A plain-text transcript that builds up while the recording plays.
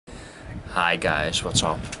Hi guys, what's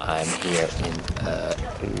up? I'm here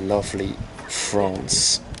in lovely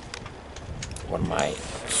France, one of my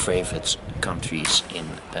favorite countries in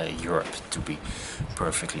Europe, to be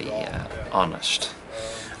perfectly honest.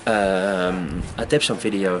 I did some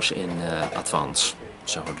videos in advance,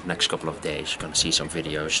 so the next couple of days you're gonna see some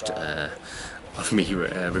videos of me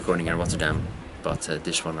recording in Rotterdam, but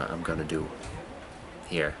this one I'm gonna do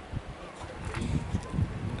here.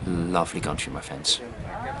 Lovely country, my friends.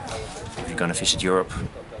 If you're gonna visit Europe,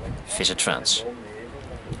 visit France.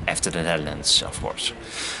 After the Netherlands, of course.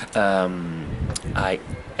 I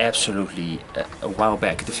absolutely, a while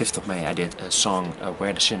back, the 5th of May, I did a song,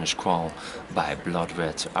 Where the Sinners Crawl, by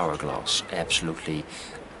Bloodred Hourglass. Absolutely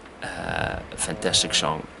fantastic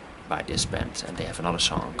song by this band. And they have another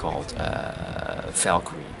song called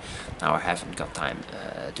Valkyrie. Now I haven't got time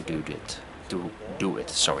to do it,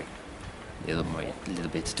 sorry. A little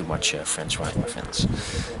bit too much French, right, my friends?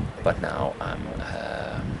 But now I'm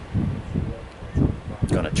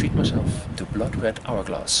gonna treat myself to Bloodred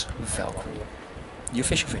Hourglass Valkyrie. The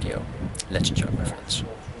official video. Let's enjoy, my friends.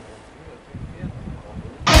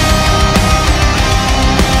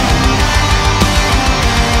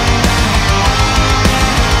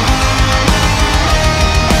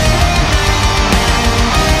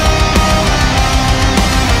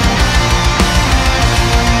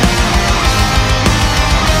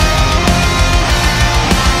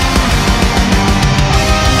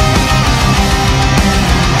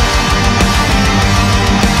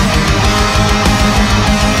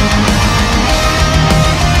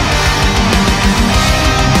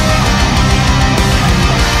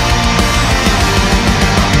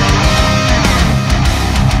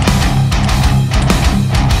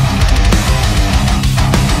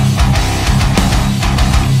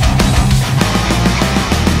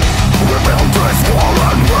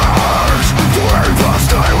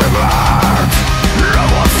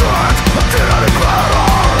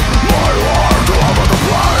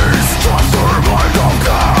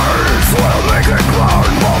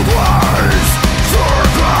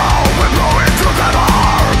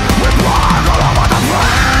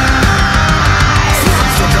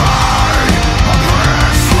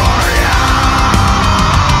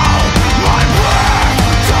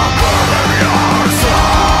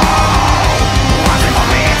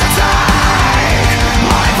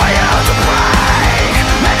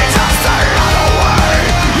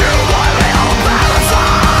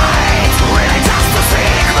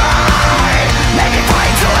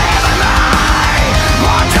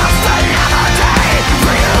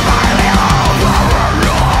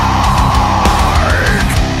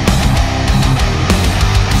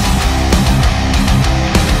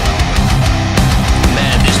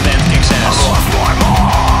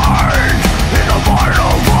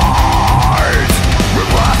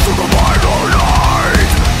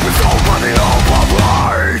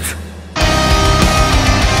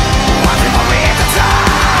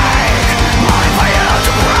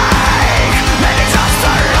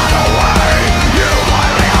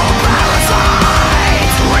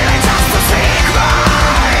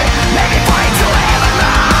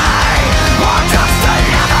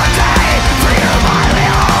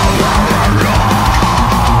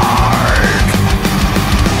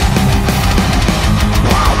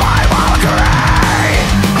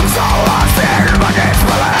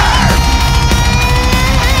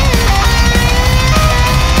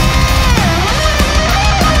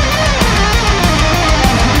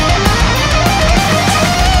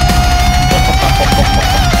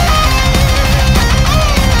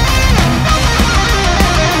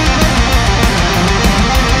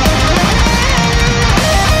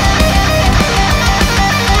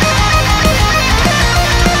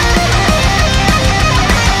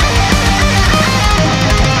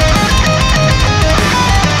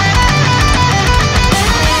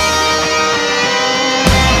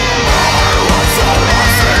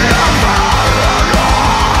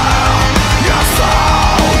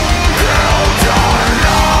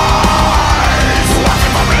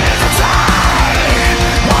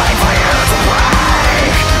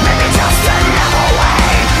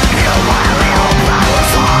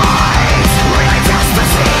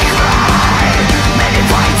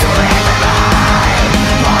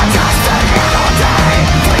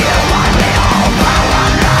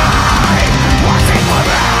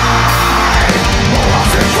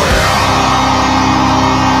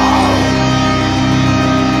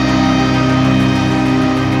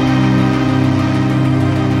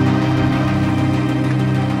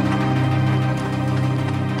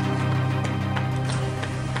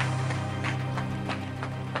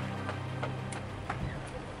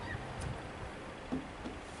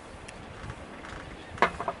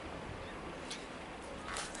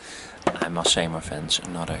 must say, my friends,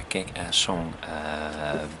 another kick-ass song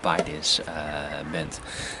by this band.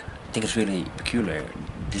 I think it's really peculiar.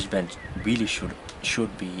 This band really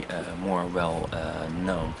should be more well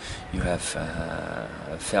known. You have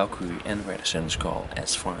Valkyrie and Red Sun's Call,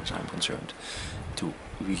 as far as I'm concerned, two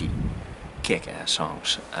really kick-ass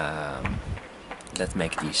songs. Let's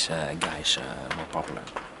make these guys more popular.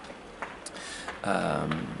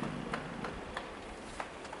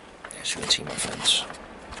 As you can see, my friends.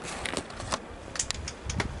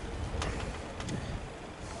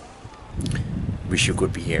 Wish you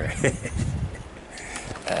could be here.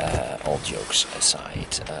 All jokes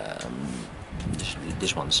aside,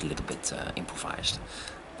 this one's a little bit improvised,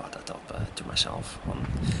 but I thought to myself,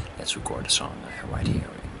 let's record a song right here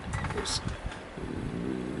in this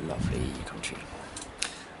lovely country.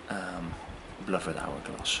 Bloodred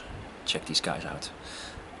Hourglass. Check these guys out.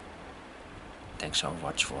 Thanks so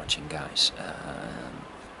much for watching, guys.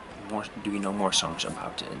 Do you know more songs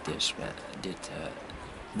about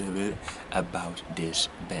about this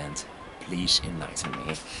band? Please enlighten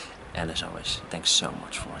me. And as always, thanks so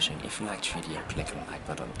much for watching. If you liked the video, click on the like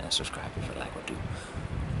button and subscribe if you like what I do.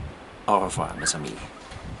 Au revoir, mes amis.